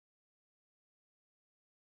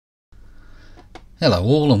Hello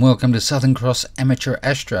all and welcome to Southern Cross Amateur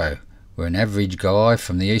Astro, where an average guy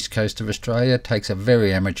from the east coast of Australia takes a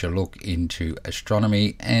very amateur look into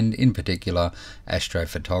astronomy and in particular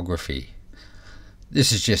astrophotography.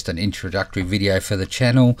 This is just an introductory video for the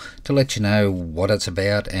channel to let you know what it's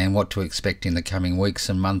about and what to expect in the coming weeks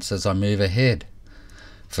and months as I move ahead.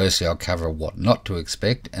 Firstly, I'll cover what not to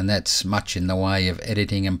expect, and that's much in the way of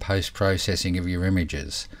editing and post-processing of your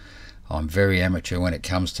images. I'm very amateur when it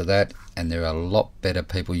comes to that, and there are a lot better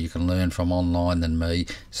people you can learn from online than me,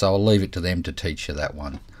 so I'll leave it to them to teach you that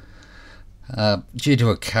one. Due to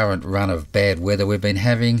a current run of bad weather we've been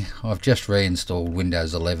having, I've just reinstalled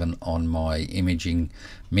Windows 11 on my imaging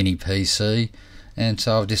mini PC, and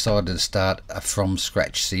so I've decided to start a from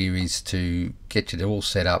scratch series to get you all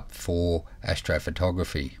set up for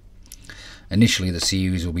astrophotography. Initially the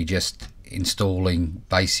series will be just installing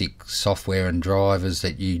basic software and drivers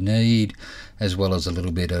that you need, as well as a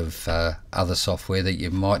little bit of other software that you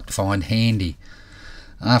might find handy.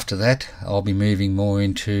 After that I'll be moving more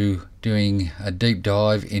into doing a deep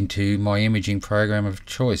dive into my imaging program of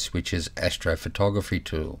choice, which is Astrophotography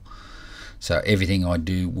Tool. So everything I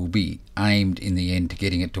do will be aimed in the end to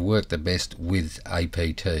getting it to work the best with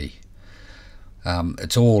APT.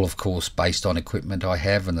 It's all of course based on equipment I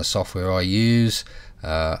have and the software I use.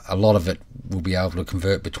 A lot of it will be able to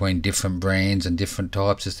convert between different brands and different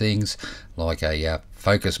types of things. Like a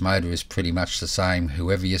focus motor is pretty much the same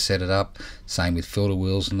whoever you set it up, same with filter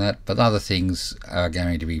wheels and that, but other things are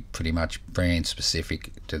going to be pretty much brand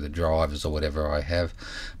specific to the drivers or whatever I have.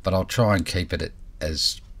 But I'll try and keep it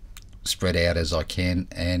as spread out as I can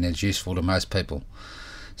and as useful to most people.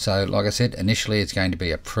 So like I said, initially it's going to be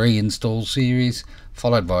a pre-install series,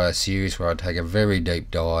 followed by a series where I take a very deep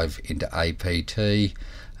dive into APT.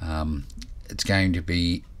 It's going to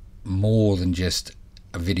be more than just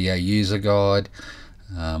a video user guide,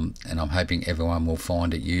 and I'm hoping everyone will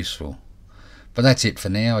find it useful. But that's it for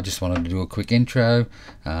now. I just wanted to do a quick intro.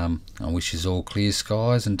 I wish you all clear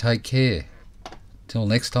skies and take care. Till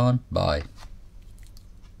next time, bye.